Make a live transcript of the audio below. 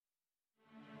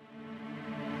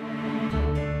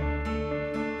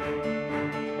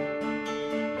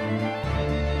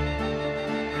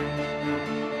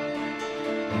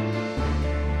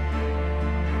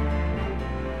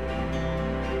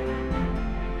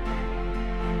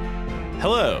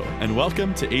Hello, and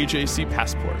welcome to AJC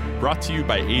Passport, brought to you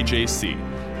by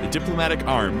AJC, the diplomatic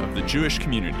arm of the Jewish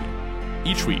community.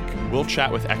 Each week, we'll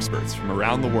chat with experts from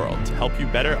around the world to help you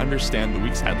better understand the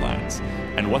week's headlines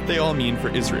and what they all mean for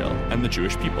Israel and the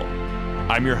Jewish people.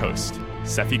 I'm your host,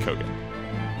 Sefi Kogan.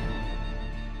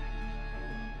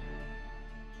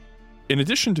 In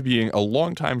addition to being a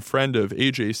longtime friend of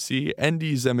AJC,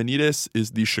 Endy Zemanidis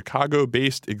is the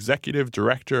Chicago-based executive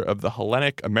director of the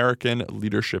Hellenic American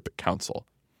Leadership Council.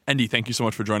 Endy, thank you so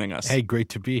much for joining us. Hey, great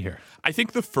to be here. I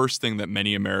think the first thing that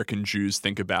many American Jews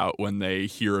think about when they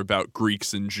hear about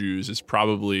Greeks and Jews is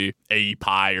probably A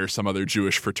Pi or some other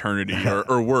Jewish fraternity,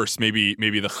 or worse, maybe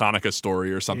the Hanukkah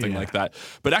story or something like that.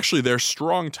 But actually, there are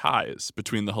strong ties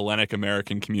between the Hellenic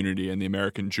American community and the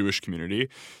American Jewish community,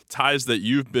 ties that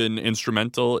you've been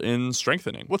instrumental in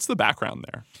strengthening. What's the background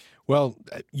there? Well,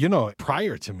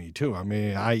 prior to me, too,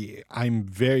 I'm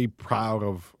very proud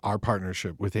of our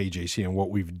partnership with AJC and what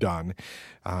we've done.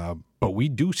 But we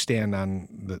do stand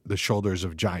on the shoulders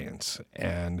of giants.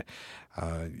 And,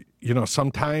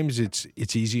 sometimes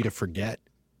it's easy to forget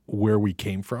where we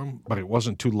came from, but it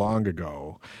wasn't too long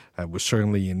ago. It was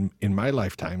certainly in my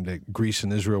lifetime that Greece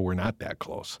and Israel were not that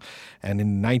close. And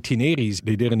in the 1980s,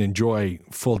 they didn't enjoy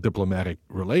full diplomatic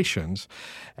relations.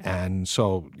 And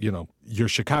so, your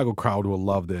Chicago crowd will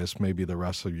love this. Maybe the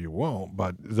rest of you won't.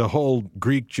 But the whole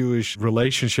Greek-Jewish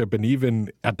relationship, and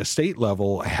even at the state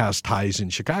level, has ties in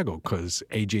Chicago because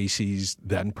AJC's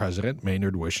then president,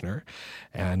 Maynard Wishner,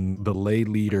 and the lay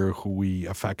leader who we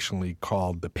affectionately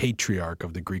called the patriarch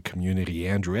of the Greek community,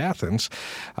 Andrew Athens,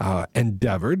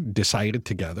 decided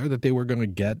together that they were going to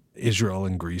get Israel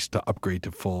and Greece to upgrade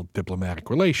to full diplomatic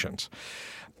relations.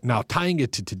 Now, tying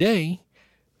it to today,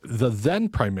 the then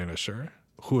prime minister,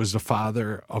 who is the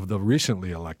father of the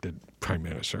recently elected prime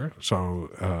minister. So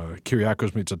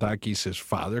Kyriakos Mitsotakis, his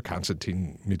father,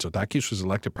 Konstantin Mitsotakis, was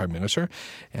elected prime minister.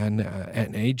 And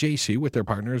AJC, with their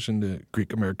partners in the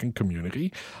Greek-American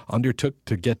community, undertook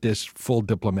to get this full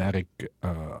diplomatic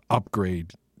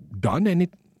upgrade done,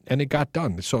 and it got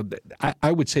done. So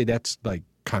I would say that's like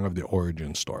kind of the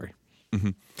origin story.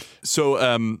 Mm-hmm.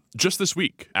 So just this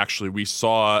week, actually, we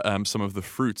saw some of the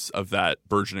fruits of that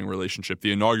burgeoning relationship.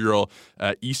 The inaugural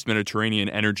East Mediterranean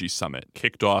Energy Summit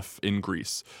kicked off in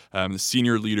Greece. The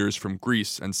senior leaders from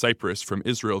Greece and Cyprus, from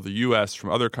Israel, the U.S.,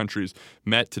 from other countries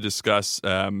met to discuss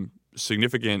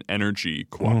significant energy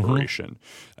cooperation.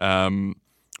 Mm-hmm.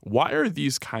 Why are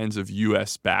these kinds of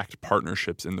U.S.-backed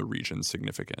partnerships in the region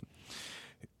significant?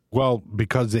 Well,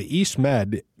 because the East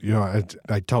Med,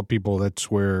 I tell people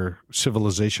that's where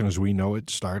civilization as we know it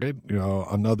started.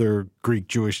 Another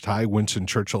Greek-Jewish tie, Winston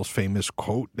Churchill's famous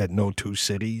quote that no two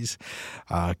cities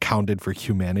counted for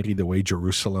humanity the way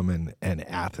Jerusalem and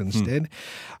Athens did.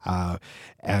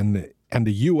 And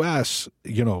the U.S.,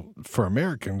 for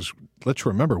Americans, let's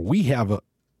remember, we have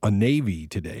a Navy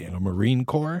today and a Marine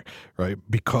Corps, right,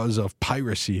 because of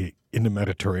piracy in the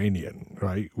Mediterranean,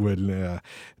 right? When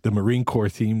the Marine Corps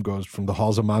theme goes from the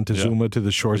halls of Montezuma to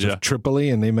the shores of Tripoli,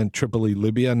 and they meant Tripoli,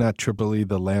 Libya, not Tripoli,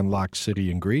 the landlocked city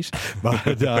in Greece.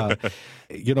 But,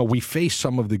 we face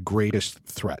some of the greatest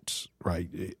threats, right?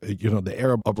 The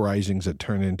Arab uprisings that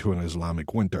turn into an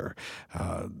Islamic winter,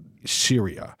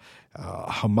 Syria,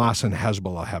 Hamas and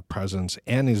Hezbollah have presence,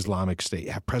 and Islamic State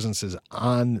have presences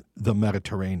on the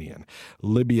Mediterranean.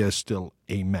 Libya is still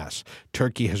a mess.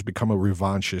 Turkey has become a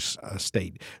revanchist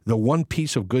state. The one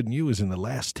piece of good news in the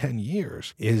last 10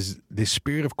 years is the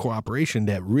spirit of cooperation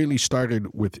that really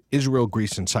started with Israel,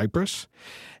 Greece, and Cyprus,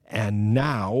 and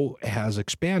now has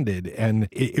expanded. And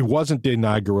it wasn't the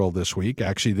inaugural this week.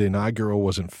 Actually, the inaugural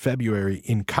was in February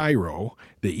in Cairo,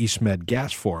 the East Med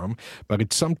Gas Forum. But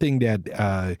it's something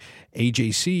that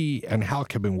AJC and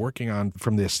HALC have been working on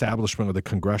from the establishment of the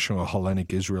Congressional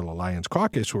Hellenic Israel Alliance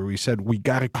Caucus, where we said we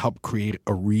got to help create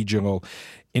a regional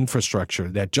infrastructure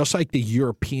that, just like the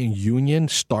European Union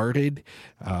started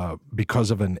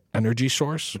because of an energy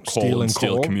source, steel and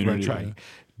coal community, right,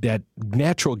 that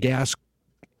natural gas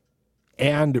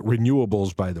and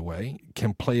renewables, by the way,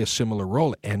 can play a similar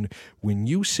role. And when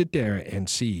you sit there and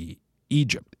see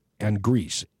Egypt and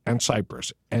Greece and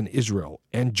Cyprus and Israel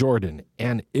and Jordan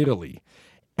and Italy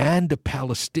and the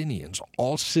Palestinians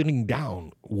all sitting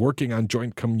down working on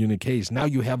joint communiques, now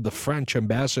you have the French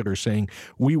ambassador saying,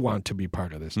 we want to be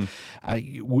part of this.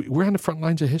 We're on the front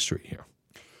lines of history here.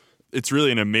 It's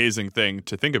really an amazing thing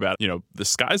to think about. The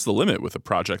sky's the limit with a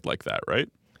project like that, right?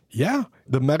 Yeah.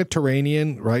 The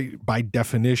Mediterranean, right, by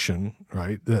definition,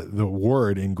 right, the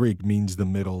word in Greek means the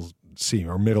middle sea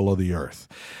or middle of the earth,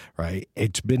 right?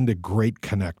 It's been the great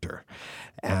connector.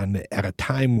 And at a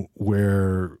time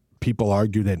where people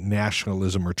argue that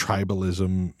nationalism or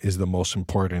tribalism is the most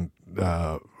important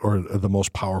or the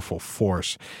most powerful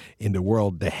force in the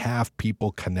world. To have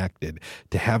people connected,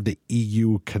 to have the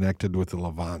EU connected with the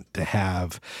Levant, to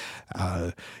have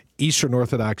Eastern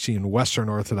Orthodoxy and Western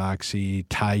Orthodoxy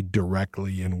tied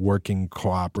directly and working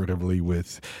cooperatively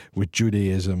with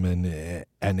Judaism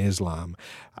and Islam,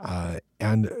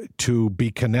 and to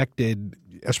be connected,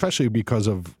 especially because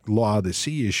of law of the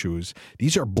sea issues.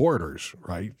 These are borders,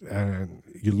 right? And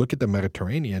you look at the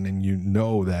Mediterranean and you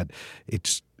know that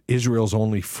it's Israel's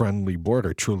only friendly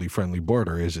border, truly friendly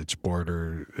border, is its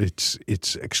border,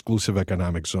 its exclusive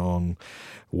economic zone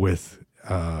with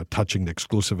touching the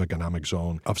exclusive economic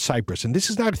zone of Cyprus. And this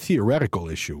is not a theoretical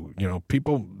issue. You know,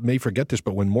 people may forget this,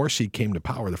 but when Morsi came to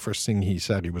power, the first thing he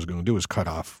said he was going to do was cut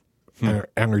off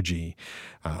energy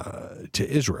to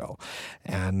Israel.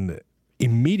 And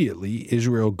immediately,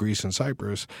 Israel, Greece, and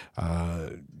Cyprus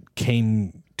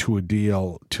came to a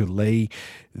deal to lay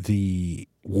the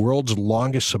world's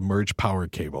longest submerged power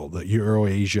cable, the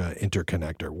Eurasia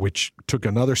Interconnector, which took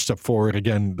another step forward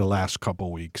again the last couple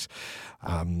of weeks.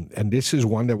 And this is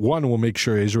one will make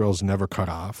sure Israel's never cut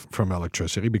off from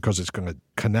electricity, because it's going to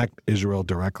connect Israel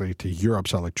directly to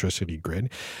Europe's electricity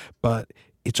grid. But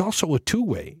it's also a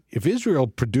two-way. If Israel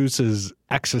produces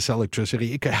excess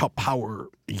electricity, it could help power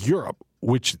Europe,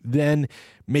 which then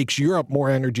makes Europe more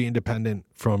energy independent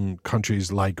from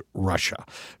countries like Russia,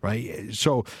 right?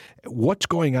 So what's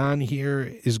going on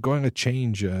here is going to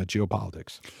change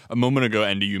geopolitics. A moment ago,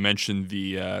 Andy, you mentioned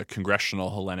the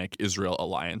Congressional Hellenic Israel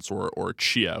Alliance, or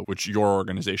CHIA, which your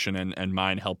organization and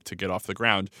mine helped to get off the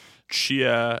ground.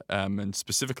 CHIA, and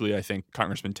specifically, I think,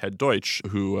 Congressman Ted Deutsch,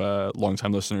 who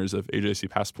longtime listeners of AJC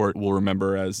Passport will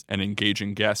remember as an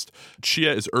engaging guest.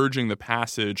 CHIA is urging the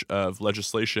passage of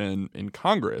legislation in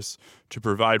Congress to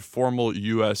provide formal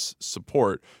U.S.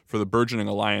 support for the burgeoning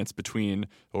alliance between,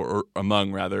 or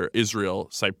among, rather, Israel,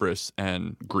 Cyprus,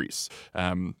 and Greece.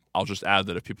 I'll just add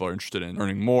that if people are interested in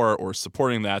learning more or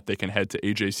supporting that, they can head to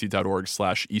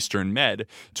ajc.org/EasternMed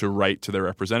to write to their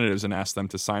representatives and ask them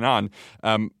to sign on.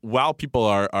 While people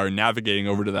are navigating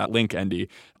over to that link, Andy,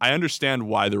 I understand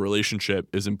why the relationship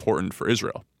is important for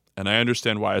Israel. And I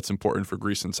understand why it's important for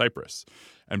Greece and Cyprus.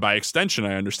 And by extension,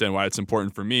 I understand why it's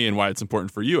important for me and why it's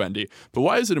important for you, Andy. But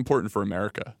why is it important for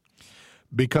America?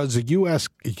 Because the U.S.,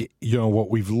 you know, what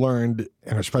we've learned,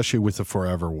 and especially with the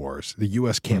forever wars, the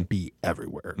U.S. can't be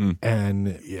everywhere. And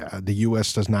the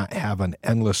U.S. does not have an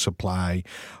endless supply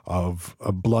of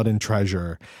blood and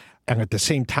treasure. And at the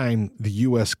same time, the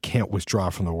U.S. can't withdraw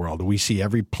from the world. We see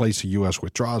every place the U.S.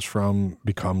 withdraws from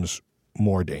becomes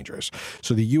more dangerous.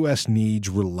 So the U.S. needs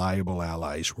reliable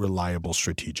allies, reliable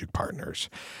strategic partners.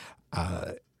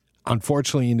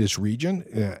 Unfortunately, in this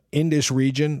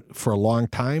region, for a long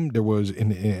time, there was,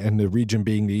 in the region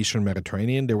being the Eastern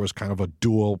Mediterranean, there was kind of a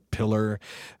dual pillar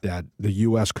that the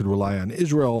U.S. could rely on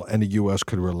Israel and the U.S.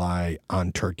 could rely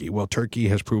on Turkey. Well, Turkey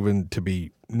has proven to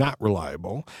be not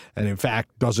reliable, and in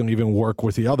fact doesn't even work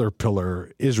with the other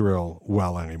pillar, Israel,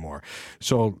 well anymore.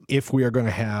 So if we are going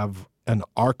to have an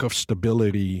arc of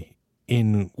stability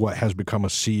in what has become a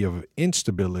sea of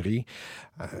instability,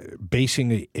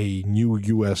 basing a new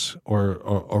U.S. or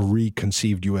a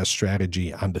reconceived U.S.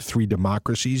 strategy on the three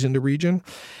democracies in the region.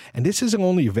 And this isn't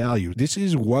only value. This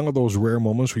is one of those rare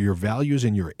moments where your values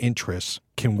and your interests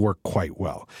can work quite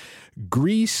well.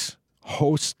 Greece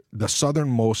hosts the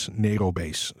southernmost NATO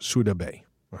base, Suda Bay,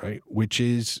 right, which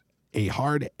is a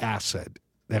hard asset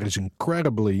that is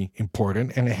incredibly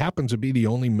important, and it happens to be the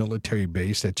only military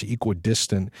base that's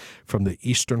equidistant from the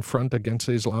Eastern Front against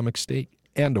the Islamic State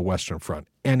and the Western Front.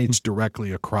 And it's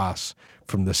directly across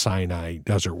from the Sinai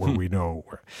Desert where we know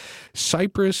where.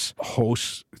 Cyprus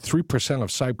hosts 3% of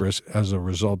Cyprus as a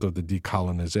result of the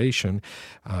decolonization,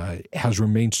 has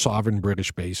remained sovereign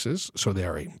British bases. So they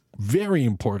are very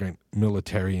important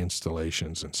military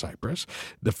installations in Cyprus.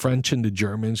 The French and the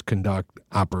Germans conduct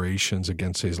operations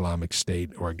against the Islamic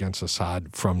State or against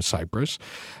Assad from Cyprus.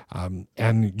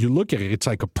 And you look at it, it's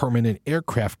like a permanent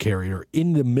aircraft carrier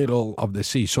in the middle of the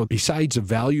sea. So besides the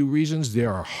value reasons,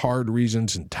 there are hard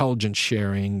reasons, intelligence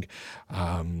sharing,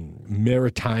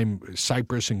 maritime,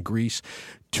 Cyprus and Greece,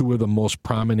 two of the most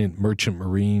prominent merchant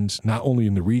marines, not only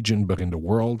in the region but in the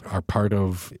world, are part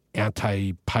of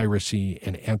anti-piracy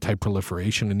and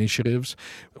anti-proliferation initiatives,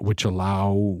 which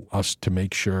allow us to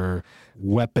make sure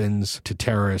weapons to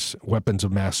terrorists, weapons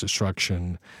of mass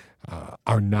destruction,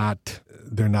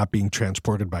 they're not being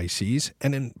transported by seas.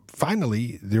 And then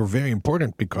finally, they're very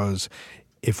important because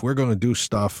if we're going to do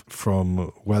stuff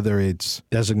from whether it's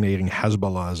designating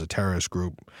Hezbollah as a terrorist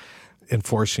group,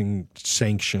 enforcing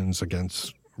sanctions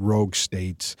against rogue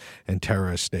states and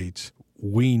terrorist states.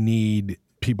 We need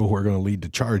people who are going to lead the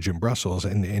charge in Brussels,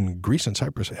 and Greece and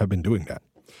Cyprus have been doing that.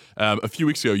 A few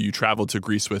weeks ago, you traveled to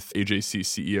Greece with AJC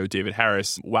CEO David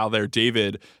Harris. While there,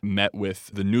 David met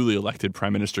with the newly elected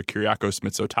Prime Minister Kyriakos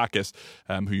Mitsotakis,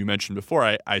 who you mentioned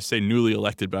before. I say newly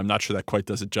elected, but I'm not sure that quite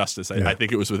does it justice. I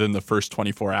think it was within the first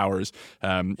 24 hours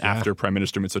after Prime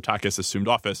Minister Mitsotakis assumed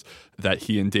office that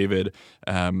he and David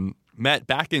met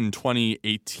back in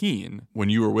 2018 when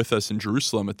you were with us in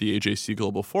Jerusalem at the AJC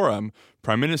Global Forum.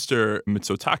 Prime Minister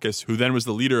Mitsotakis, who then was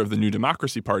the leader of the New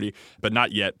Democracy Party, but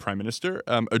not yet Prime Minister,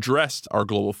 addressed our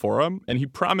Global Forum, and he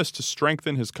promised to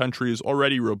strengthen his country's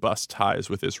already robust ties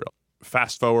with Israel.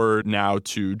 Fast forward now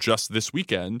to just this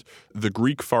weekend, the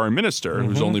Greek foreign minister,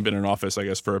 who's only been in office, I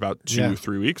guess, for about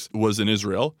 3 weeks, was in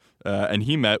Israel. And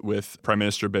he met with Prime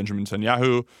Minister Benjamin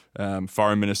Netanyahu,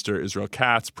 Foreign Minister Israel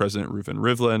Katz, President Reuven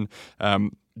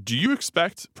Rivlin. Do you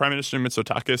expect Prime Minister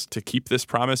Mitsotakis to keep this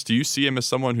promise? Do you see him as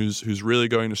someone who's really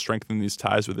going to strengthen these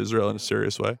ties with Israel in a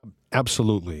serious way?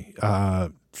 Absolutely.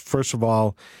 First of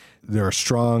all, there are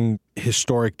strong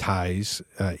historic ties,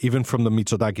 even from the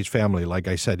Mitsotakis family. Like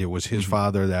I said, it was his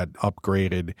father that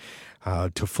upgraded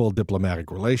to full diplomatic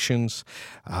relations.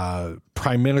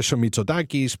 Prime Minister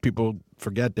Mitsotakis, people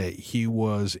forget that he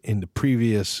was in the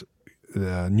previous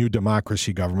New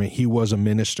Democracy government. He was a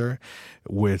minister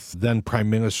with then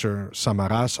Prime Minister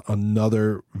Samaras,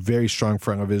 another very strong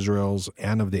friend of Israel's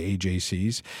and of the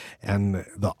AJC's. And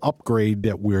the upgrade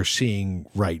that we're seeing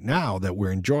right now, that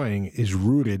we're enjoying, is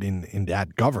rooted in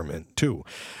that government too.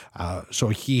 So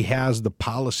he has the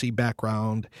policy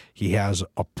background. He has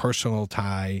a personal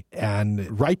tie.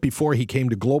 And right before he came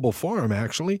to Global Forum,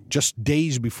 actually, just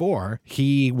days before,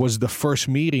 he was the first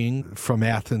meeting from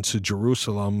Athens to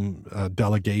Jerusalem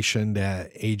delegation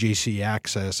that AJC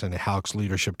Access and HALC's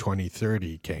Leadership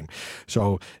 2030 came.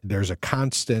 So there's a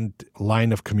constant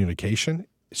line of communication.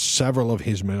 Several of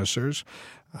his ministers,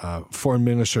 Foreign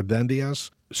Minister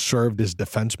Dendias, served as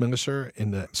defense minister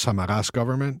in the Samaras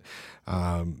government.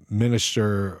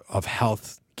 Minister of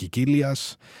Health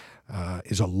Kikilias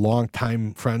is a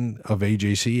longtime friend of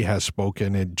AJC, has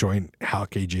spoken at joint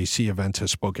HALC AJC events,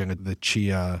 has spoken at the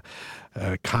CHIA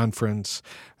conference.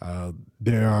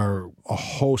 There are a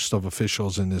host of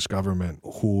officials in this government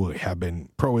who have been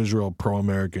pro-Israel,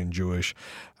 pro-American, Jewish,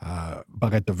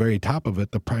 but at the very top of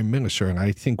it, the prime minister. And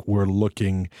I think we're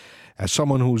looking at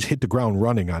someone who's hit the ground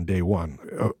running on day one.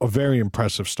 A very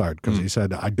impressive start, because he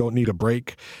said, I don't need a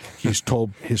break. He's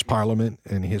told his parliament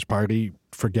and his party,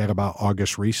 forget about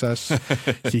August recess.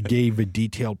 He gave a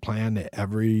detailed plan to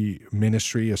every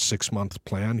ministry, a 6-month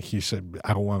plan. He said,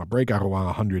 I don't want a break. I don't want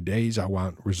 100 days. I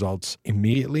want results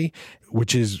immediately,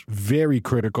 which is very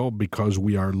critical because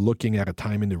we are looking at a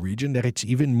time in the region that it's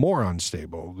even more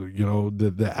unstable. You know,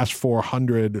 the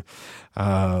S-400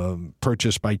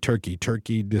 purchased by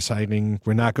Turkey deciding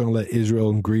we're not going to let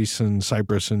Israel and Greece and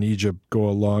Cyprus and Egypt go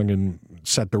along and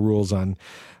set the rules on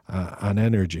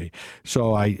energy.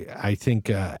 So I think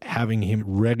having him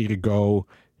ready to go,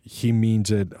 he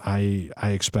means it. I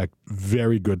expect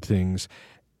very good things,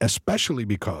 especially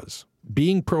because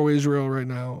being pro-Israel right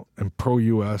now and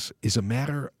pro-U.S. is a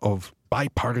matter of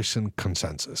bipartisan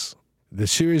consensus. The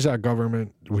Syriza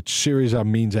government, which Syriza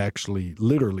means actually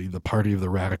literally the party of the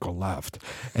radical left,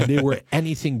 and they were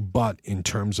anything but in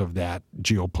terms of that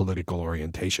geopolitical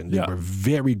orientation. They were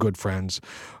very good friends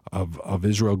of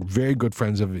Israel, very good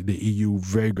friends of the EU,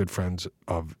 very good friends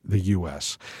of the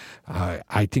U.S.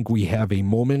 I think we have a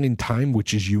moment in time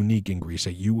which is unique in Greece,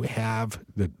 that you have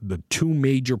the two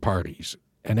major parties,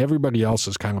 and everybody else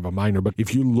is kind of a minor. But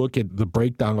if you look at the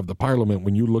breakdown of the parliament,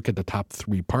 when you look at the top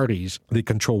three parties, they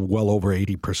control well over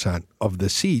 80% of the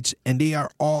seats, and they are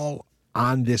all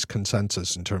on this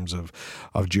consensus in terms of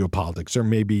geopolitics. There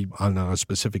may be on a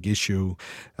specific issue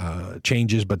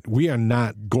changes, but we are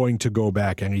not going to go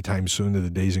back anytime soon to the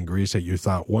days in Greece that you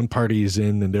thought one party is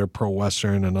in and they're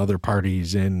pro-Western, another party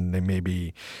is in and they may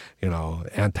be,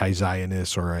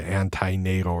 anti-Zionist or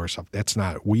anti-NATO or something. That's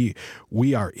not. We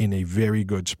are in a very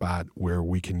good spot where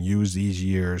we can use these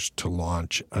years to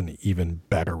launch an even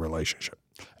better relationship.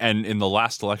 And in the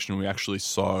last election, we actually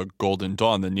saw Golden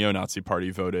Dawn, the neo-Nazi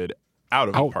party, voted out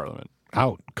of the parliament.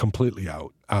 Completely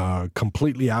out.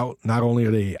 Not only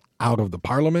are they out of the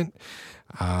parliament,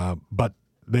 but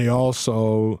they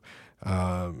also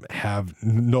have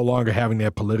no longer having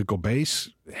that political base,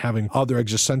 having other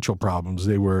existential problems.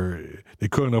 They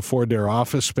couldn't afford their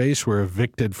office space, were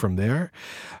evicted from there.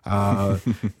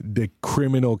 The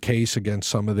criminal case against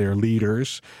some of their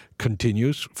leaders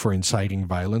continues for inciting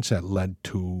violence that led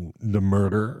to the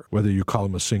murder, whether you call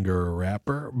him a singer or a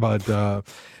rapper. But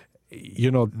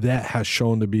that has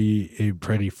shown to be a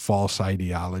pretty false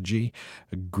ideology.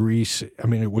 Greece,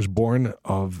 it was born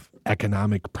of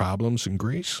economic problems in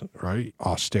Greece, right?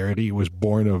 Austerity was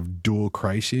born of dual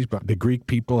crises, but the Greek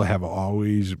people have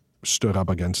always stood up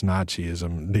against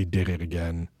Nazism. They did it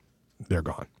again. They're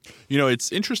gone.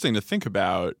 It's interesting to think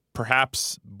about,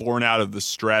 perhaps born out of the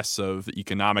stress of the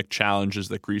economic challenges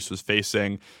that Greece was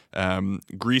facing.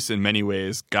 Greece, in many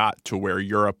ways, got to where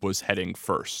Europe was heading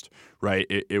first, right?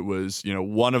 It was,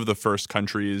 one of the first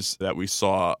countries that we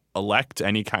saw elect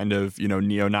any kind of,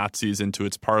 neo-Nazis into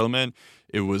its parliament.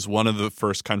 It was one of the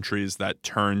first countries that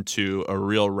turned to a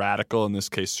real radical, in this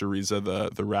case,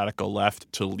 Syriza, the radical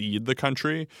left, to lead the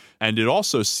country. And it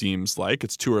also seems like,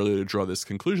 it's too early to draw these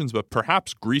conclusions, but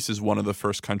perhaps Greece is one of the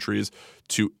first countries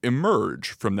to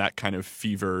emerge from that kind of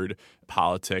fevered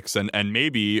politics. And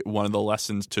maybe one of the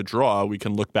lessons to draw, we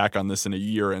can look back on this in a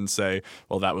year and say,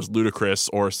 well, that was ludicrous,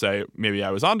 or say, maybe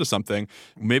I was onto something.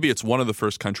 Maybe it's one of the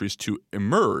first countries to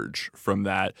emerge from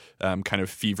that kind of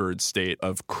fevered state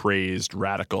of crazed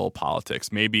radical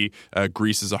politics. Maybe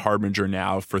Greece is a harbinger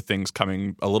now for things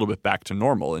coming a little bit back to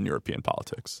normal in European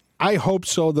politics. I hope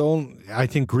so, though. I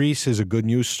think Greece is a good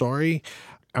news story.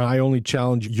 I only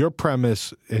challenge your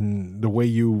premise, and the way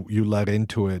you led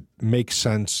into it makes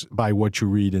sense by what you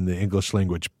read in the English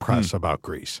language press about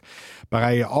Greece. But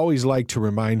I always like to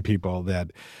remind people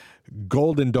that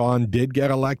Golden Dawn did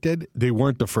get elected. They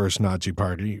weren't the first Nazi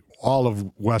party. All of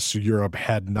Western Europe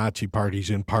had Nazi parties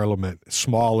in parliament,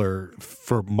 smaller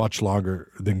for much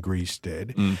longer than Greece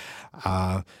did.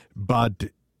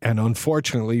 And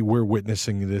unfortunately, we're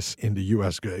witnessing this in the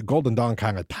U.S. Golden Dawn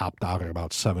kind of topped out at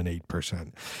about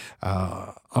 7-8%.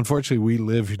 Unfortunately, we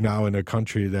live now in a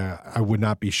country that I would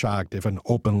not be shocked if an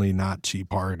openly Nazi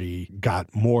party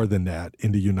got more than that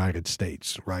in the United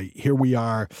States, right? Here we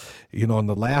are, in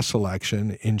the last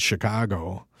election in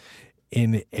Chicago,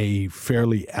 in a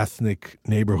fairly ethnic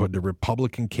neighborhood, the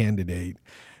Republican candidate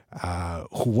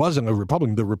who wasn't a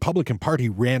Republican. The Republican Party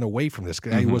ran away from this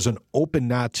guy. He was an open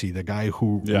Nazi, the guy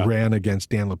who ran against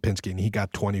Dan Lipinski, and he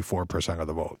got 24% of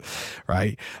the vote,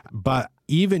 right? But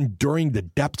even during the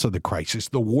depths of the crisis,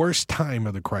 the worst time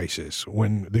of the crisis,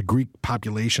 when the Greek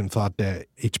population thought that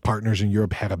its partners in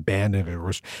Europe had abandoned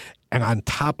it, and on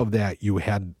top of that, you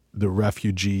had the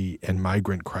refugee and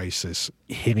migrant crisis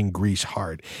hitting Greece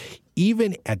hard.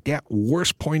 Even at that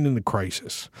worst point in the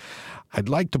crisis, I'd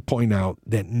like to point out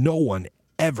that no one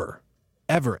ever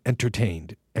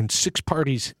entertained, and 6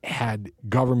 parties had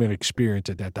government experience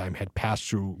at that time, had passed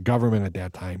through government at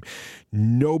that time.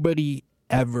 Nobody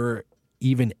ever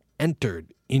even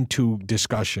entered into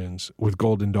discussions with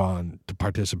Golden Dawn to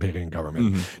participate in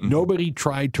government. Nobody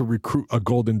tried to recruit a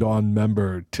Golden Dawn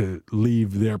member to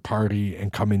leave their party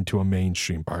and come into a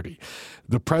mainstream party.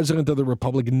 The president of the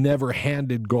Republic never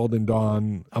handed Golden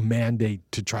Dawn a mandate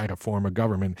to try to form a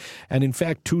government. And in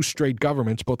fact, 2 straight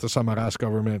governments, both the Samaras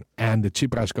government and the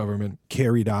Tsipras government,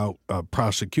 carried out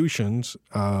prosecutions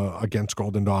against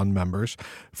Golden Dawn members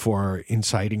for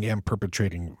inciting and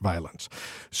perpetrating violence.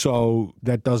 So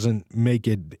that doesn't make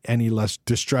it any less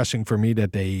distressing for me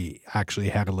that they actually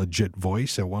had a legit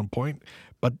voice at one point,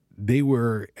 but they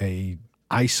were a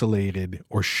isolated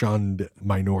or shunned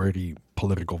minority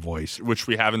political voice. Which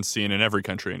we haven't seen in every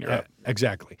country in Europe.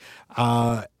 Exactly.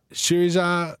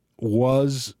 Syriza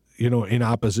was, in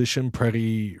opposition,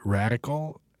 pretty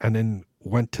radical, and then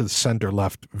went to the center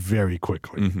left very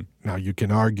quickly. Now, you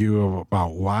can argue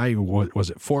about why.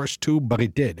 Was it forced to? But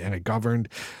it did, and it governed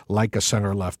like a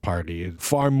center left party.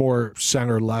 Far more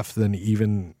center left than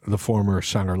even the former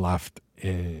center left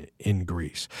in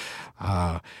Greece.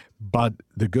 But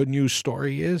the good news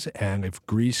story is, and if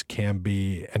Greece can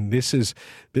be, and this is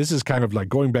kind of like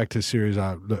going back to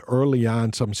Syriza, early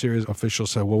on some Syriza officials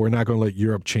said, well, we're not going to let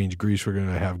Europe change Greece, we're going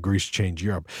to have Greece change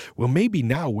Europe. Well, maybe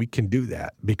now we can do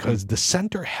that because the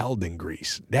center held in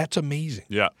Greece. That's amazing.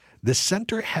 Yeah. The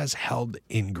center has held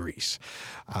in Greece.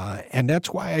 And that's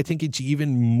why I think it's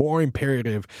even more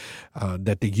imperative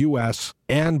that the U.S.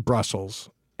 and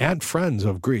Brussels and friends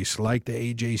of Greece, like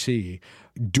the AJC,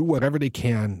 do whatever they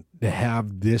can to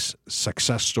have this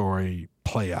success story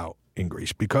play out in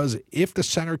Greece. Because if the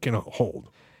center can hold,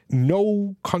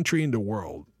 no country in the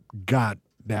world got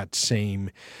that same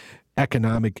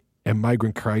economic and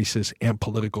migrant crisis and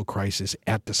political crisis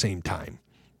at the same time,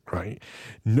 right?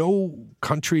 No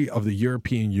country of the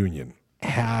European Union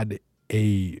had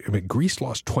Greece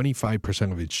lost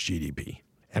 25% of its GDP.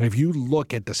 And if you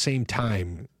look at the same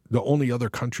time, the only other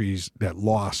countries that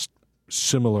lost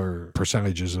similar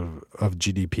percentages of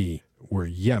GDP were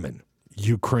Yemen,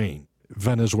 Ukraine,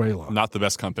 Venezuela. Not the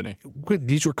best company.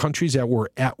 These were countries that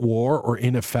were at war or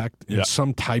in effect in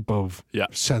some type of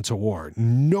sense of war.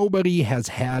 Nobody has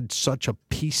had such a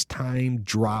peacetime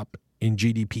drop in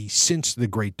GDP since the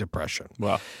Great Depression.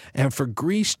 Wow. And for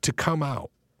Greece to come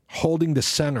out holding the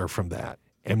center from that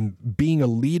and being a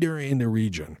leader in the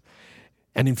region,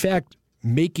 and in fact,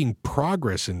 making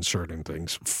progress in certain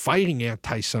things, fighting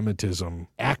anti-Semitism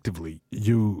actively.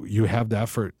 You have the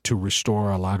effort to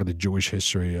restore a lot of the Jewish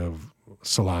history of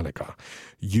Salonika.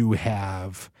 You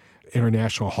have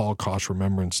International Holocaust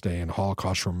Remembrance Day and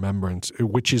Holocaust Remembrance,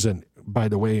 which is by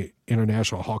the way,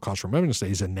 International Holocaust Remembrance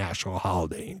Day is a national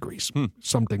holiday in Greece,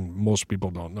 something most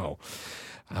people don't know.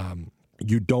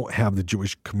 You don't have the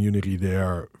Jewish community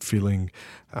there feeling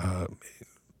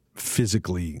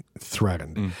physically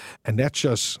threatened. And that's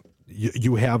just,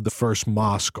 you have the first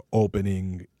mosque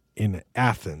opening in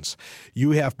Athens.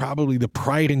 You have probably the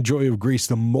pride and joy of Greece,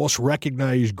 the most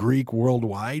recognized Greek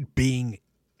worldwide, being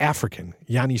African,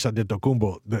 Giannis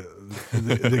Antetokounmpo,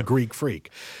 the Greek freak.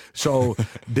 So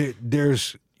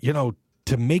there's,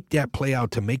 to make that play out,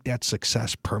 to make that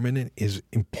success permanent is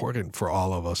important for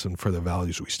all of us and for the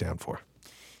values we stand for.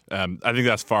 I think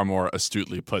that's far more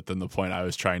astutely put than the point I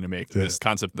was trying to make. This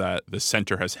concept that the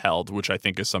center has held, which I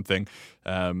think is something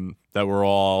that we're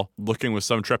all looking with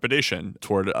some trepidation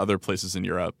toward other places in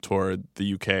Europe, toward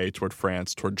the UK, toward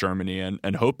France, toward Germany,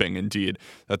 and hoping indeed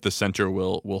that the center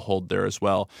will hold there as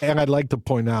well. And I'd like to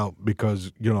point out,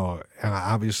 because,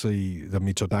 obviously the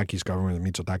Mitsotakis government,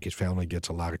 the Mitsotakis family gets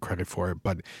a lot of credit for it,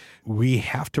 but we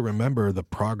have to remember the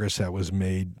progress that was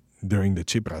made during the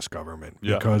Tsipras government,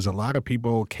 because a lot of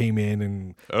people came in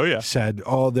and said,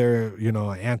 they're,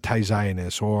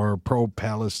 anti-Zionist or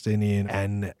pro-Palestinian.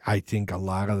 And I think a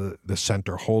lot of the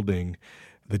center holding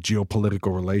the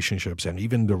geopolitical relationships and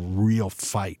even the real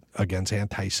fight against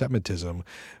anti-Semitism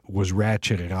was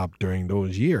ratcheted up during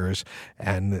those years.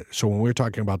 And so when we're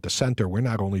talking about the center, we're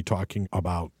not only talking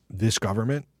about this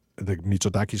government, the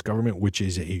Mitsotakis government, which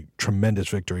is a tremendous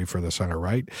victory for the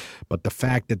center-right, but the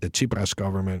fact that the Tsipras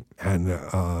government and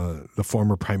the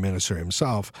former prime minister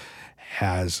himself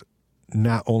has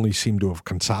not only seemed to have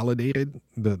consolidated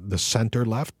the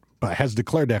center-left, but has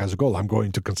declared that as a goal. I'm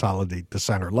going to consolidate the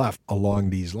center-left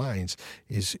along these lines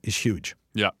is huge.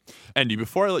 Yeah. Andy,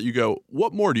 before I let you go,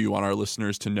 what more do you want our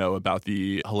listeners to know about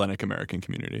the Hellenic American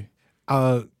community?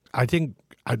 I think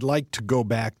I'd like to go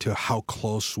back to how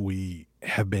close we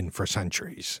have been for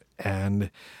centuries. And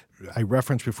I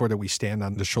referenced before that we stand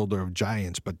on the shoulder of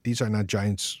giants, but these are not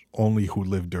giants only who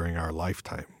lived during our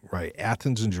lifetime, right?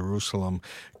 Athens and Jerusalem,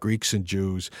 Greeks and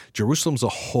Jews. Jerusalem's a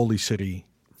holy city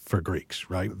for Greeks,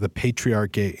 right? The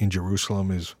Patriarchate in Jerusalem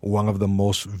is one of the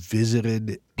most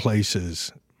visited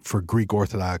places for Greek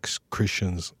Orthodox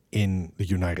Christians in the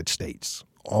United States.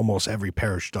 Almost every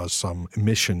parish does some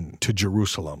mission to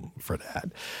Jerusalem for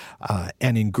that.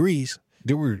 And in Greece,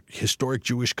 there were historic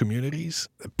Jewish communities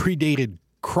that predated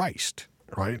Christ,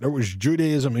 right? There was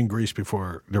Judaism in Greece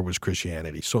before there was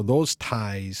Christianity. So those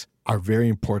ties are very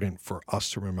important for us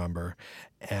to remember,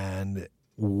 and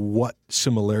what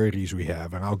similarities we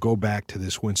have. And I'll go back to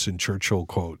this Winston Churchill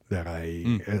quote that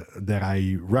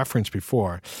I referenced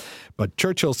before. But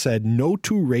Churchill said, "No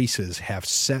two races have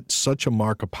set such a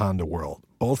mark upon the world.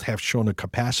 Both have shown a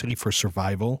capacity for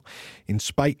survival in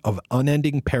spite of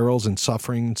unending perils and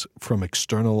sufferings from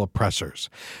external oppressors,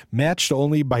 matched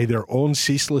only by their own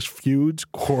ceaseless feuds,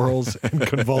 quarrels, and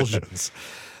convulsions.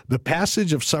 The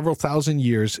passage of several thousand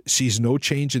years sees no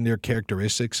change in their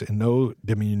characteristics and no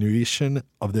diminution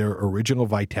of their original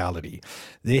vitality.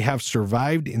 They have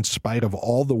survived in spite of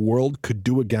all the world could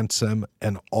do against them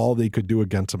and all they could do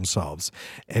against themselves,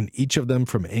 and each of them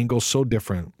from angles so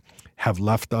different have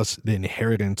left us the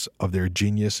inheritance of their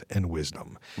genius and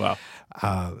wisdom." Wow.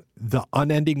 The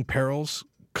unending perils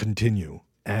continue,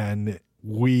 and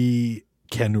we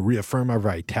can reaffirm our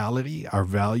vitality, our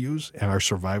values, and our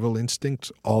survival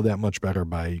instincts all that much better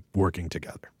by working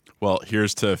together. Well,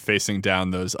 here's to facing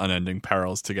down those unending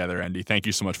perils together, Andy. Thank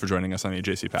you so much for joining us on the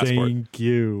AJC Passport. Thank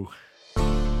you.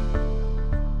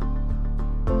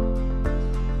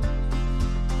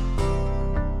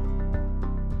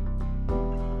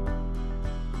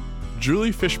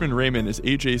 Julie Fishman-Raymond is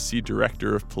AJC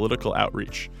Director of Political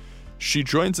Outreach. She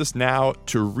joins us now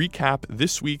to recap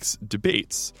this week's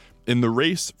debates in the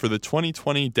race for the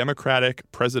 2020 Democratic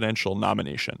presidential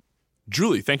nomination.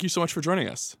 Julie, thank you so much for joining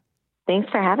us. Thanks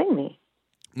for having me.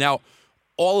 Now,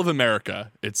 all of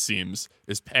America, it seems,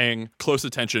 is paying close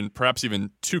attention, perhaps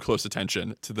even too close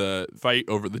attention, to the fight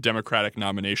over the Democratic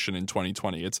nomination in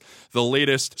 2020. It's the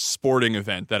latest sporting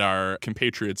event that our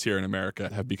compatriots here in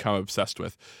America have become obsessed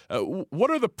with.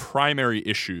 What are the primary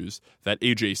issues that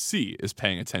AJC is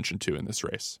paying attention to in this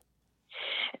race?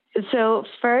 So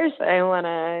first, I want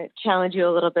to challenge you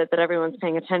a little bit that everyone's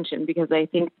paying attention, because I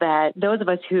think that those of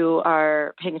us who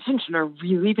are paying attention are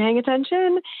really paying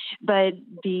attention. But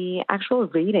the actual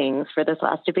ratings for this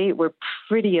last debate were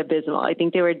pretty abysmal. I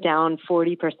think they were down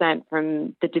 40%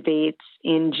 from the debates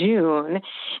in June.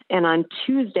 And on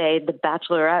Tuesday, The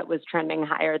Bachelorette was trending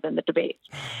higher than the debates.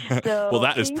 So well,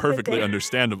 that is perfectly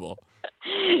understandable.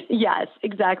 Yes,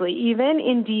 exactly. Even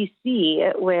in D.C.,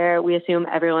 where we assume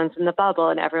everyone's in the bubble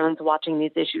and everyone's watching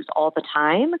these issues all the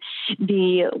time,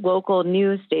 the local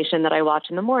news station that I watch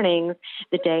in the mornings,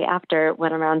 the day after,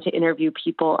 went around to interview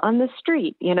people on the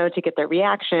street, to get their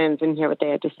reactions and hear what they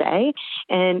had to say.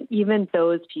 And even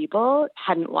those people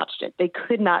hadn't watched it. They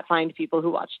could not find people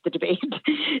who watched the debate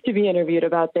to be interviewed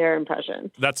about their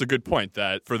impressions. That's a good point,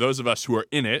 that for those of us who are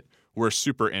in it, we're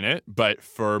super in it. But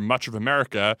for much of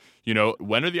America,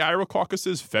 when are the Iowa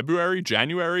caucuses? February,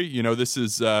 January? This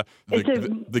is the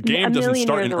game doesn't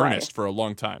start in earnest for a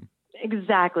long time.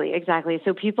 Exactly.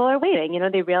 So people are waiting.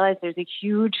 They realize there's a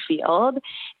huge field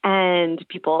and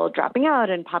people dropping out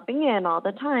and popping in all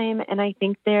the time. And I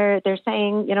think they're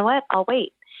saying, you know what, I'll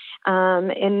wait.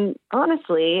 And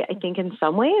honestly, I think in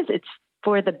some ways it's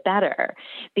for the better,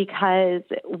 because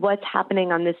what's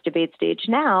happening on this debate stage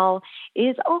now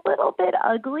is a little bit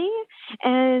ugly,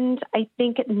 and I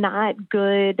think not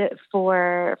good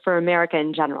for America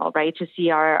in general, right? To see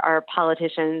our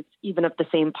politicians, even of the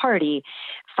same party,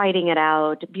 fighting it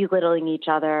out, belittling each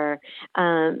other.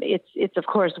 It's of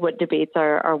course what debates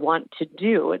are wont to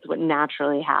do. It's what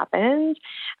naturally happens.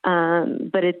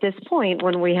 But at this point,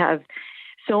 when we have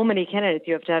so many candidates,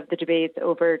 you have to have the debates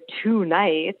over 2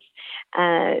 nights.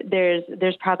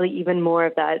 There's probably even more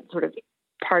of that sort of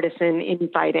partisan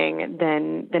infighting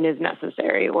than is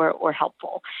necessary or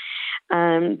helpful.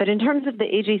 But in terms of the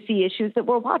AJC issues that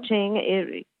we're watching,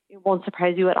 it won't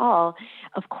surprise you at all.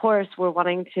 Of course, we're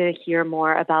wanting to hear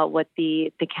more about what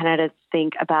the candidates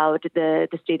think about the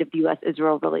state of the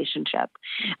U.S.-Israel relationship.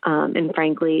 And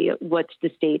frankly, what's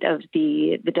the state of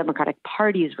the Democratic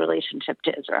Party's relationship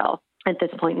to Israel at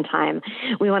this point in time.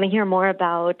 We want to hear more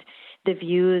about the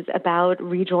views about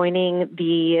rejoining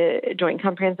the Joint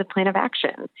Comprehensive Plan of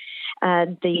Action.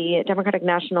 The Democratic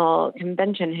National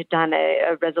Convention had done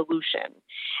a resolution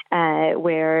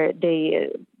where they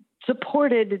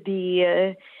supported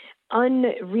the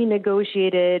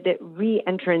unrenegotiated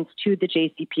re-entrance to the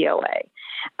JCPOA.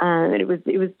 It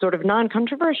was sort of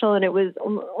non-controversial, and it was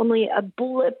only a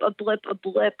blip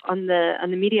on the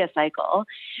media cycle.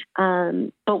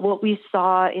 But what we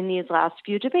saw in these last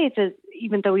few debates is,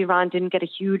 even though Iran didn't get a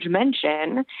huge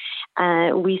mention,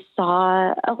 we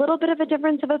saw a little bit of a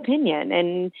difference of opinion.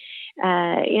 And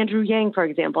Andrew Yang, for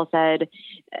example, said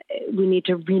we need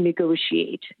to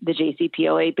renegotiate the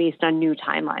JCPOA based on new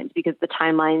timelines, because the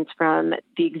timelines from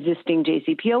the existing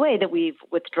JCPOA that we've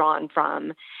withdrawn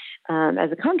from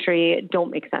as a country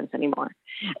don't make sense anymore.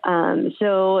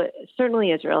 So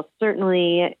certainly Israel,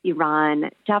 certainly Iran,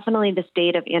 definitely the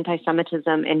state of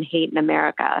anti-Semitism and hate in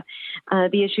America,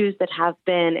 the issues that have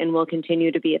been and will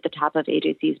continue to be at the top of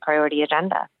AJC's priority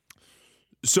agenda.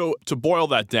 So to boil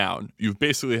that down, you've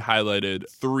basically highlighted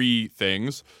 3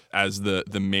 things as the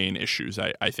main issues,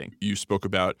 I think. You spoke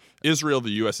about Israel,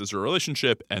 the U.S.-Israel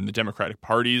relationship, and the Democratic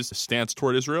Party's stance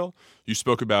toward Israel. You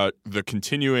spoke about the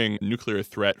continuing nuclear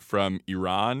threat from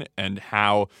Iran and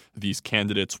how these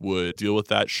candidates would deal with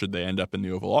that should they end up in the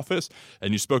Oval Office.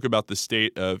 And you spoke about the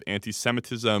state of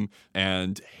anti-Semitism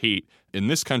and hate in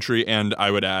this country, and I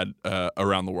would add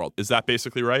around the world. Is that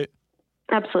basically right?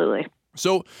 Absolutely.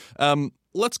 So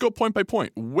let's go point by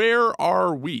point. Where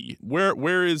are we?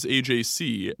 Where is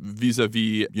AJC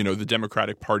vis-a-vis, the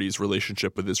Democratic Party's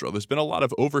relationship with Israel? There's been a lot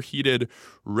of overheated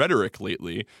rhetoric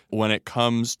lately when it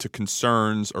comes to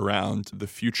concerns around the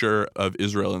future of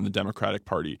Israel and the Democratic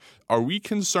Party. Are we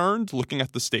concerned looking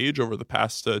at the stage over the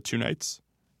past 2 nights?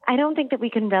 I don't think that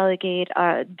we can relegate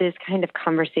this kind of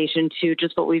conversation to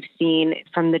just what we've seen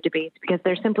from the debates, because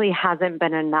there simply hasn't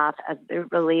been enough as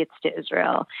it relates to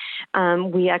Israel.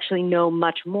 We actually know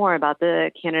much more about the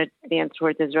candidates' stance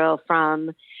towards Israel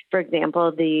from, for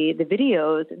example, the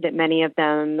videos that many of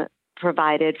them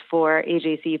provided for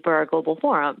AJC for our global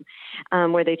forum,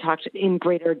 where they talked in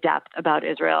greater depth about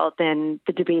Israel than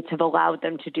the debates have allowed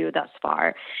them to do thus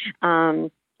far.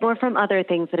 Or from other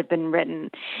things that have been written.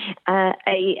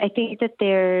 I think that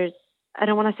there's I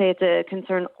don't want to say it's a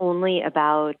concern only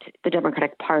about the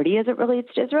Democratic Party as it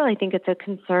relates to Israel. I think it's a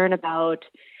concern about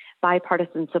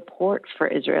bipartisan support for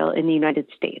Israel in the United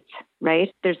States,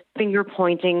 right? There's finger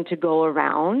pointing to go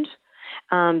around.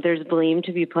 There's blame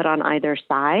to be put on either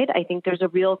side. I think there's a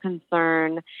real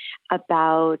concern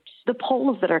about the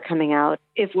polls that are coming out,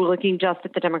 if we're looking just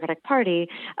at the Democratic Party,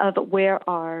 of where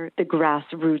are the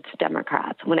grassroots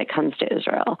Democrats when it comes to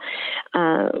Israel.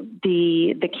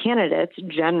 The candidates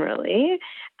generally,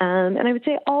 and I would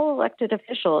say all elected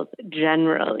officials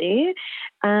generally,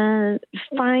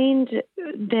 find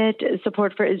that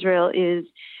support for Israel is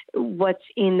what's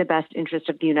in the best interest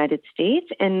of the United States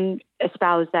and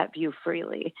espouse that view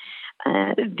freely.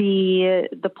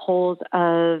 The polls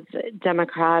of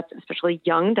Democrats, especially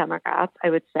young Democrats, I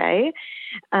would say,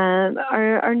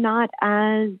 are not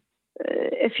as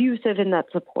effusive in that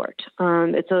support.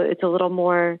 It's a little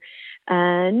more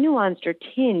nuanced or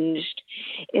tinged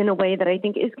in a way that I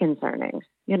think is concerning.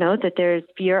 That there's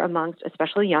fear amongst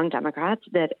especially young Democrats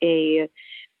that a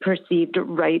perceived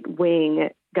right-wing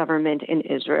government in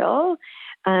Israel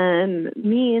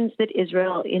means that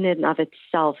Israel in and of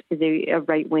itself is a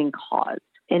right-wing cause.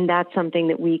 And that's something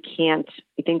that we can't,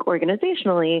 I think,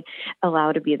 organizationally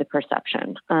allow to be the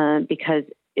perception. Because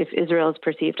if Israel is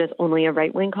perceived as only a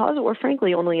right-wing cause, or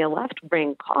frankly, only a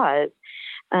left-wing cause,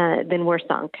 then we're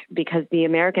sunk, because the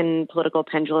American political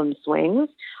pendulum swings,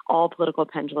 all political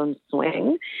pendulums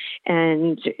swing,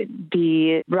 and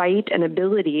the right and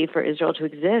ability for Israel to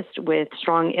exist with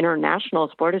strong international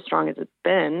support, as strong as it's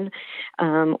been,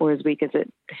 or as weak as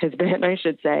it has been, I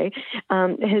should say,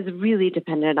 has really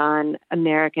depended on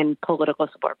American political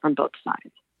support from both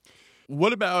sides.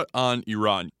 What about on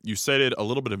Iran? You cited a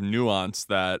little bit of nuance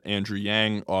that Andrew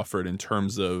Yang offered in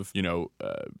terms of,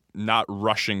 not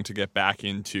rushing to get back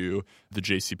into the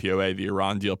JCPOA, the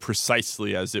Iran deal,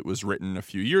 precisely as it was written a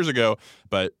few years ago,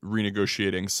 but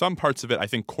renegotiating some parts of it. I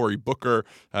think Cory Booker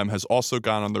has also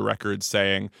gone on the record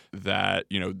saying that,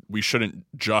 we shouldn't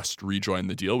just rejoin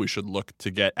the deal. We should look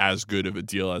to get as good of a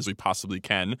deal as we possibly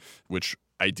can, which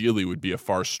ideally would be a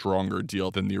far stronger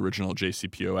deal than the original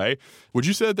JCPOA. Would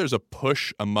you say that there's a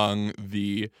push among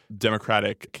the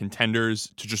Democratic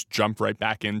contenders to just jump right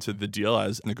back into the deal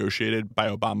as negotiated by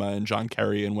Obama and John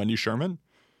Kerry and Wendy Sherman?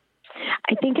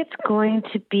 I think it's going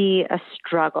to be a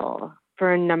struggle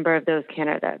for a number of those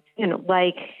candidates,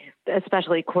 like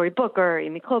especially Cory Booker,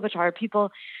 Amy Klobuchar,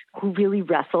 people who really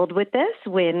wrestled with this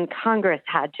when Congress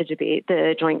had to debate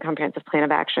the Joint Comprehensive Plan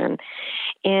of Action.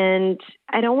 And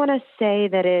I don't want to say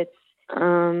that it's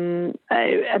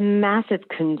a massive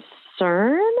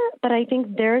concern, but I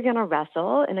think they're going to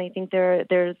wrestle, and I think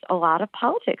there's a lot of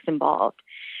politics involved.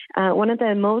 One of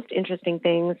the most interesting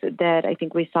things that I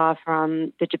think we saw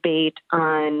from the debate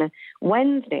on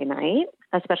Wednesday night,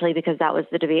 especially because that was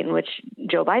the debate in which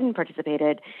Joe Biden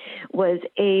participated, was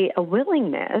a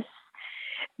willingness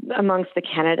amongst the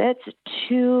candidates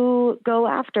to go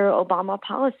after Obama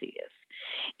policies.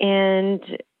 And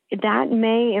that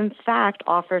may, in fact,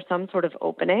 offer some sort of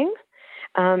opening.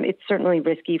 It's certainly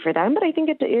risky for them, but I think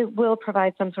it will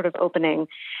provide some sort of opening.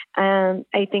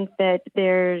 I think that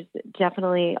there's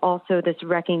definitely also this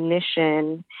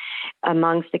recognition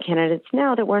amongst the candidates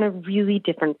now that we're in a really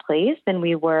different place than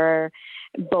we were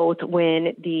both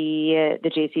when the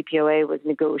JCPOA was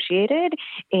negotiated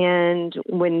and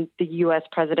when the U.S.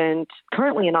 president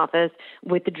currently in office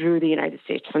withdrew the United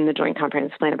States from the Joint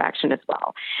Comprehensive Plan of Action as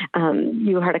well.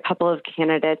 You heard a couple of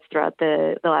candidates throughout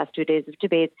the last 2 days of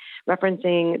debates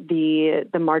referencing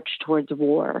the march towards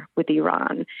war with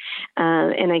Iran.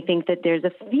 And I think that there's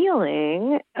a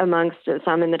feeling amongst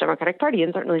some in the Democratic Party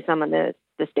and certainly some on the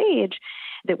stage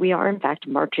that we are, in fact,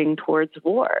 marching towards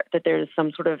war, that there's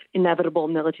some sort of inevitable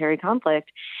military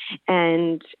conflict.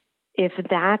 And if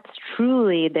that's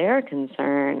truly their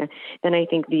concern, then I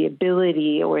think the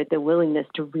ability or the willingness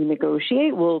to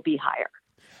renegotiate will be higher.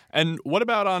 And what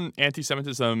about on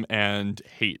anti-Semitism and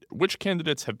hate? Which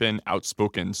candidates have been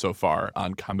outspoken so far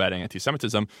on combating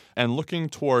anti-Semitism and looking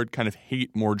toward kind of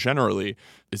hate more generally?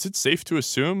 Is it safe to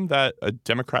assume that a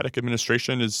Democratic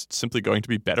administration is simply going to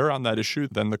be better on that issue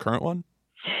than the current one?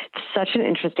 Such an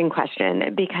interesting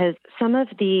question, because some of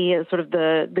the sort of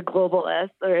the globalists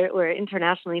or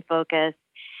internationally focused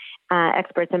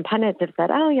experts and pundits have said,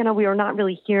 we are not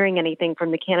really hearing anything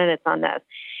from the candidates on this.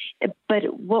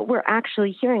 But what we're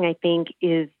actually hearing, I think,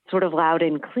 is sort of loud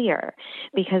and clear,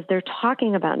 because they're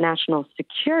talking about national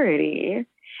security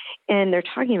And they're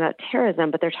talking about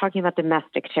terrorism, but they're talking about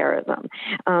domestic terrorism.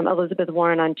 Elizabeth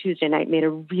Warren on Tuesday night made a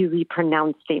really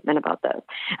pronounced statement about this,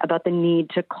 about the need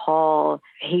to call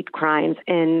hate crimes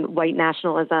and white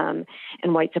nationalism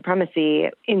and white supremacy,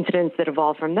 incidents that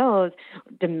evolve from those,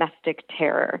 domestic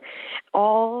terror.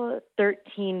 All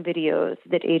 13 videos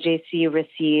that AJC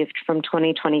received from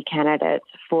 2020 candidates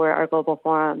for our global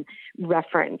forum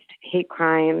referenced hate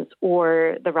crimes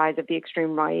or the rise of the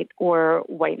extreme right or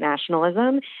white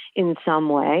nationalism in some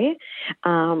way,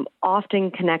 often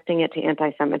connecting it to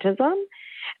anti-Semitism,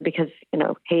 because,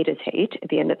 hate is hate at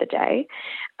the end of the day.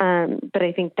 But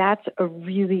I think that's a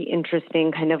really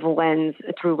interesting kind of lens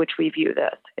through which we view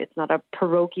this. It's not a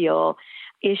parochial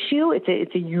issue.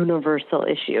 It's a universal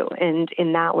issue. And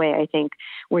in that way, I think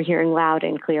we're hearing loud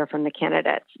and clear from the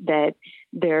candidates that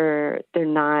they're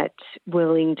not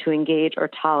willing to engage or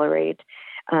tolerate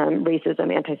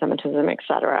racism, anti-Semitism, et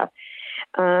cetera.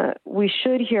 We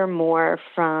should hear more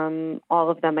from all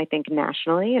of them, I think,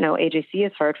 nationally. AJC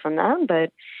has heard from them,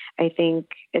 but I think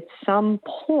at some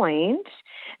point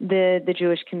the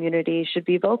Jewish community should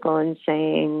be vocal in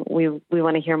saying we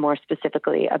want to hear more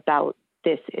specifically about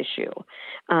this issue.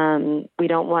 We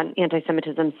don't want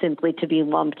anti-Semitism simply to be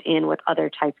lumped in with other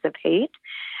types of hate,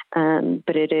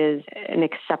 but it is an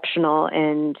exceptional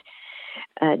and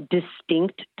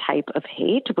distinct type of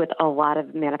hate with a lot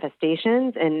of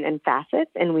manifestations and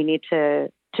facets, and we need to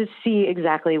see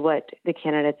exactly what the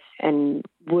candidates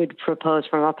would propose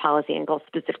from a policy angle,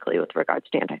 specifically with regards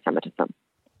to anti-Semitism.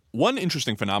 One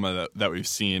interesting phenomenon that we've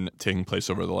seen taking place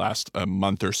over the last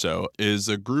month or so is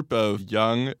a group of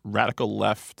young radical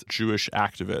left Jewish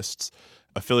activists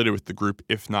affiliated with the group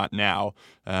If Not Now,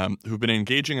 who've been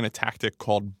engaging in a tactic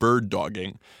called bird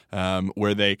dogging,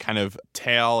 where they kind of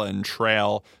tail and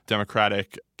trail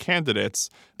Democratic candidates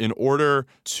in order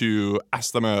to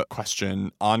ask them a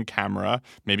question on camera,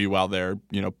 maybe while they're,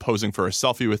 posing for a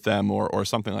selfie with them or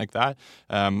something like that,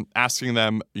 asking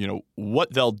them,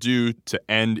 what they'll do to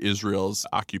end Israel's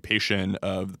occupation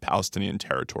of the Palestinian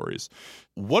territories.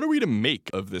 What are we to make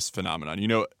of this phenomenon?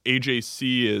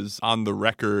 AJC is on the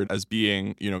record as being,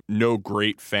 no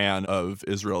great fan of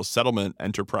Israel's settlement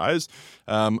enterprise.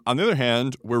 On the other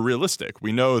hand, we're realistic.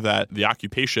 We know that the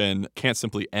occupation can't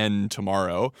simply end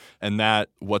tomorrow, and that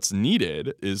what's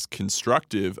needed is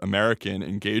constructive American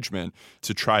engagement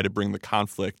to try to bring the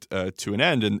conflict to an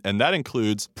end. And that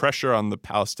includes pressure on the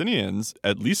Palestinians,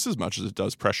 at least as much as it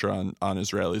does pressure on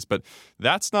Israelis. But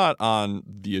that's not on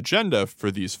the agenda for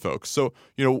these folks. So,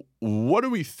 what do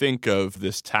we think of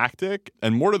this tactic?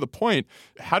 And more to the point,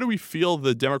 how do we feel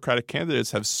the Democratic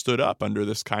candidates have stood up under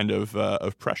this kind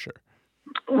of pressure?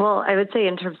 Well, I would say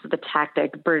in terms of the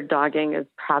tactic, bird dogging is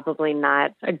probably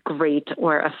not a great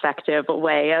or effective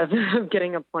way of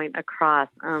getting a point across.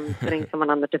 Putting someone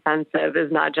on the defensive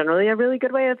is not generally a really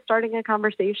good way of starting a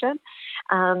conversation,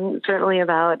 certainly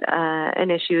about an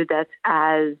issue that's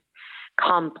as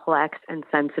complex and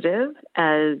sensitive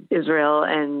as Israel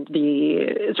and the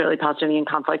Israeli-Palestinian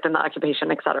conflict and the occupation,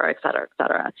 et cetera, et cetera, et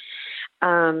cetera.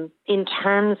 In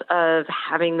terms of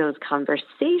having those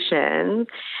conversations,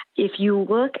 if you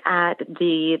look at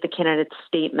the candidates'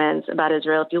 statements about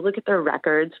Israel, if you look at their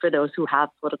records for those who have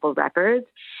political records,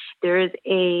 there is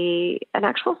an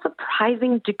actual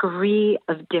surprising degree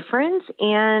of difference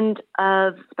and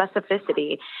of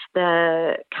specificity.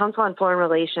 The Council on Foreign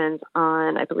Relations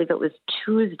on, I believe it was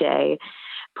Tuesday,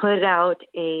 put out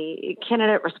a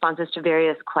candidate responses to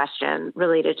various questions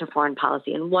related to foreign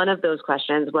policy. And one of those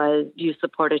questions was, do you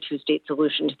support a two-state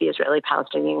solution to the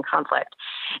Israeli-Palestinian conflict?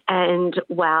 And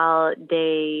while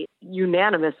they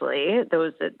unanimously,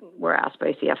 those that were asked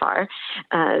by CFR,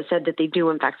 said that they do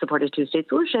in fact support a two-state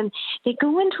solution, they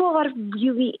go into a lot of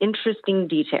really interesting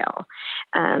detail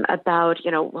about,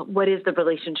 what is the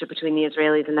relationship between the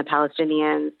Israelis and the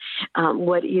Palestinians?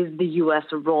 What is the U.S.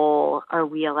 role? Are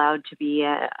we allowed to be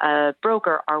a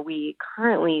broker? Are we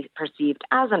currently perceived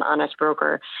as an honest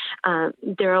broker?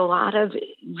 There are a lot of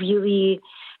really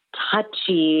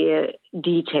touchy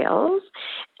details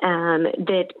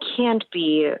that can't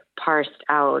be parsed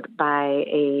out by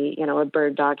a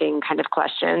bird dogging kind of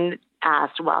question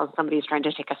asked while somebody's trying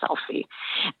to take a selfie.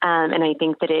 And I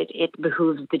think that it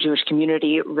behooves the Jewish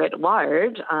community writ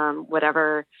large,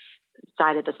 whatever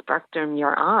side of the spectrum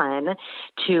you're on,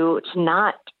 to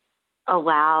not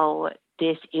allow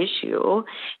this issue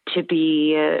to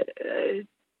be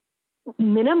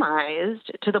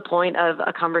minimized to the point of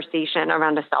a conversation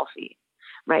around a selfie,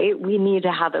 right? We need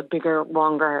to have a bigger,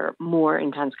 longer, more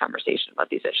intense conversation about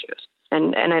these issues.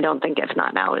 And I don't think If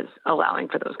Not Now is allowing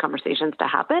for those conversations to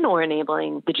happen or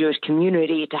enabling the Jewish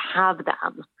community to have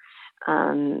them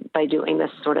by doing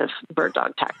this sort of bird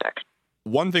dog tactic.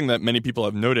 One thing that many people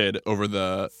have noted over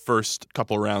the first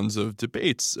couple rounds of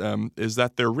debates is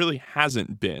that there really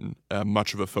hasn't been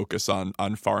much of a focus on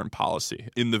foreign policy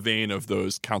in the vein of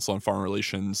those Council on Foreign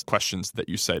Relations questions that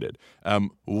you cited.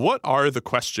 What are the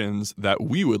questions that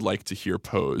we would like to hear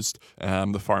posed,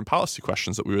 the foreign policy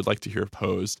questions that we would like to hear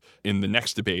posed in the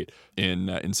next debate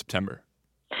in September?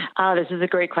 Oh, this is a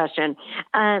great question.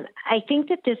 I think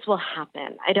that this will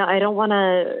happen. I don't want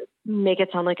to make it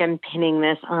sound like I'm pinning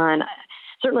this on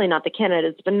certainly not the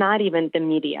candidates, but not even the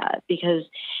media, because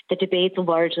the debates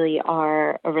largely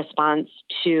are a response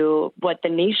to what the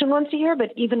nation wants to hear,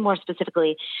 but even more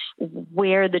specifically,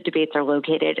 where the debates are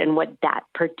located and what that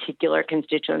particular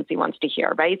constituency wants to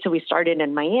hear, right? So we started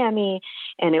in Miami,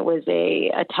 and it was a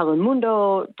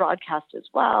Telemundo broadcast as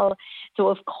well. So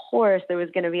of course, there was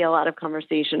going to be a lot of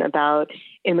conversation about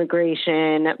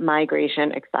immigration,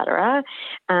 migration, et cetera.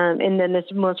 And then this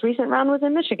most recent round was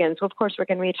in Michigan. So of course, we're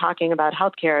going to be talking about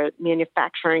healthcare,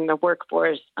 manufacturing, the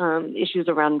workforce, issues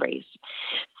around race.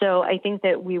 So I think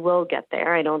that we will get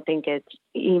there. I don't think it's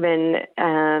even,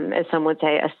 as some would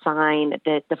say, a sign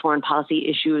that the foreign policy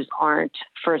issues aren't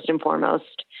first and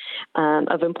foremost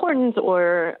of importance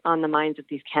or on the minds of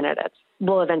these candidates.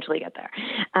 We'll eventually get there.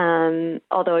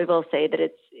 Although I will say that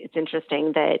it's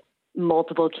interesting that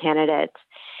multiple candidates,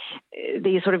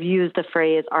 they sort of use the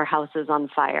phrase "our house is on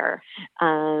fire,"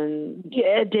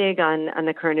 a dig on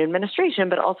the current administration,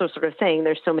 but also sort of saying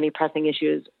there's so many pressing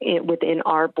issues within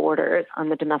our borders on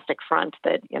the domestic front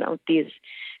that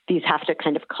these have to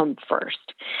kind of come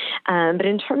first. But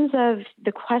in terms of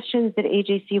the questions that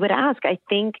AJC would ask, I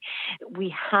think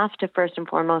we have to first and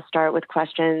foremost start with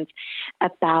questions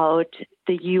about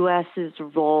the U.S.'s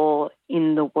role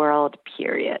in the world,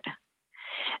 period.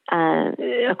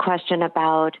 A question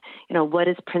about, what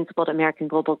does principled American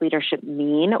global leadership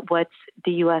mean? What's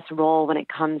the U.S. role when it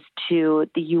comes to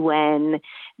the UN,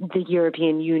 the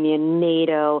European Union,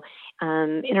 NATO,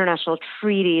 international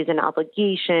treaties and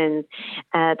obligations,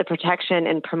 the protection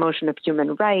and promotion of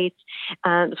human rights,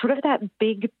 sort of that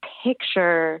big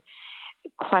picture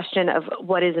question of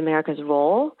what is America's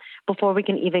role before we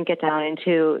can even get down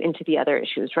into the other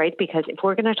issues, right? Because if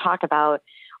we're going to talk about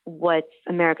what's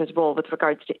America's role with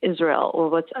regards to Israel, or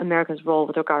what's America's role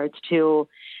with regards to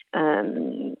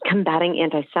combating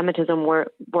anti-Semitism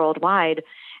worldwide,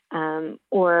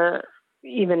 or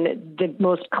even the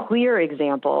most clear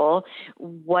example,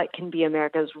 what can be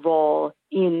America's role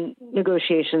in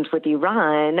negotiations with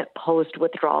Iran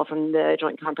post-withdrawal from the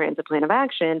Joint Comprehensive Plan of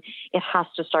Action, it has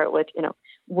to start with,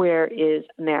 where is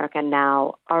America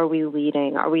now? Are we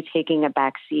leading? Are we taking a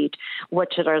back seat? What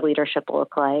should our leadership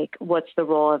look like? What's the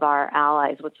role of our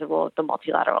allies? What's the role of the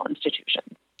multilateral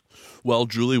institutions? Well,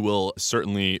 Julie will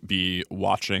certainly be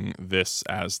watching this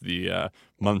as the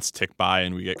months tick by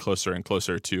and we get closer and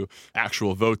closer to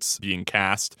actual votes being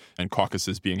cast and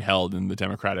caucuses being held in the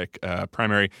Democratic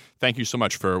primary. Thank you so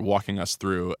much for walking us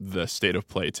through the state of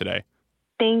play today.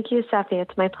 Thank you, Safi.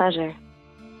 It's my pleasure.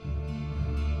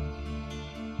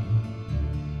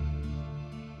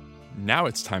 Now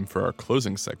it's time for our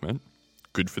closing segment,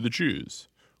 Good for the Jews,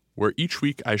 where each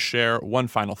week I share one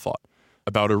final thought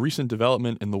about a recent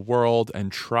development in the world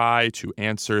and try to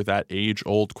answer that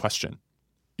age-old question.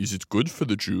 Is it good for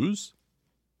the Jews?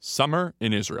 Summer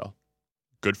in Israel.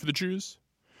 Good for the Jews?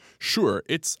 Sure,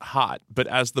 it's hot, but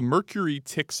as the mercury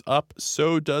ticks up,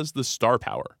 so does the star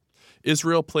power.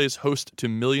 Israel plays host to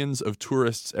millions of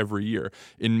tourists every year.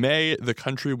 In May, the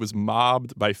country was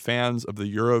mobbed by fans of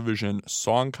the Eurovision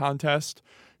Song Contest.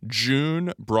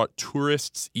 June brought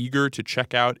tourists eager to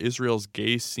check out Israel's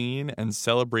gay scene and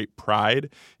celebrate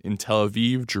Pride in Tel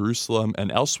Aviv, Jerusalem,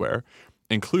 and elsewhere,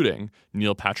 including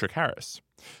Neil Patrick Harris.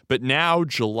 But now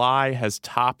July has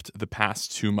topped the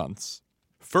past 2 months.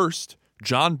 First,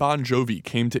 John Bon Jovi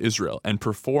came to Israel and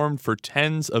performed for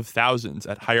tens of thousands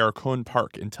at Hayarkon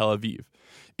Park in Tel Aviv,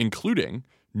 including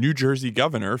New Jersey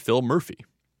Governor Phil Murphy.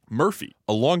 Murphy,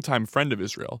 a longtime friend of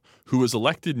Israel, who was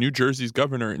elected New Jersey's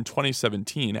governor in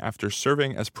 2017 after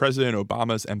serving as President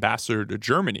Obama's ambassador to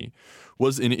Germany,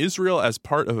 was in Israel as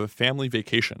part of a family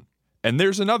vacation. And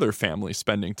there's another family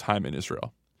spending time in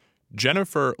Israel.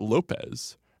 Jennifer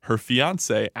Lopez, her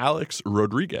fiancé Alex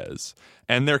Rodriguez,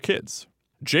 and their kids.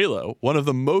 J-Lo, one of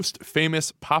the most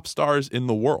famous pop stars in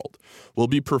the world, will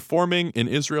be performing in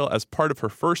Israel as part of her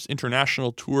first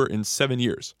international tour in 7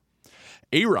 years.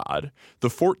 A-Rod, the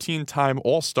 14-time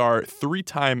All-Star,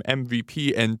 3-time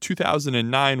MVP, and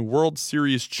 2009 World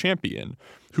Series champion,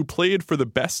 who played for the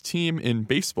best team in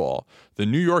baseball, the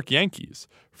New York Yankees,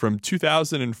 from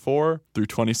 2004 through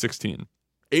 2016.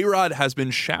 A-Rod has been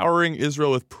showering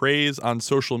Israel with praise on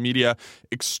social media,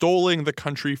 extolling the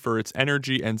country for its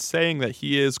energy and saying that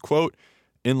he is, quote,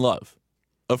 in love.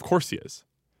 Of course he is.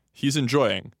 He's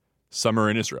enjoying summer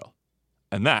in Israel.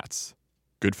 And that's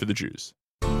good for the Jews.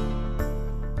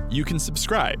 You can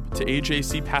subscribe to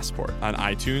AJC Passport on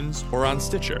iTunes or on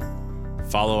Stitcher.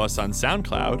 Follow us on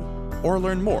SoundCloud or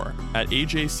learn more at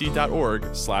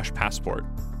ajc.org/passport.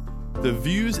 The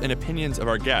views and opinions of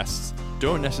our guests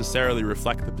don't necessarily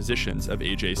reflect the positions of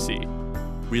AJC.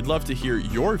 We'd love to hear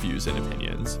your views and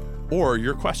opinions or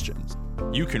your questions.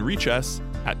 You can reach us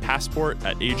at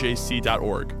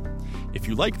passport@ajc.org. If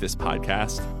you like this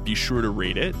podcast, be sure to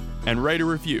rate it and write a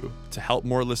review to help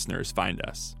more listeners find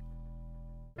us.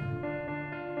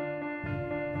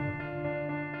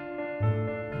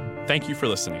 Thank you for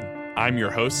listening. I'm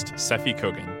your host, Seffi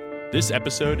Kogan. This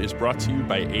episode is brought to you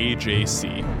by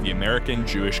AJC, the American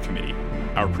Jewish Committee.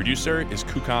 Our producer is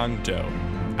Kukang Do.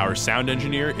 Our sound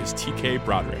engineer is TK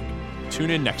Broderick. Tune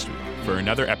in next week for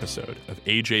another episode of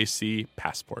AJC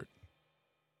Passport.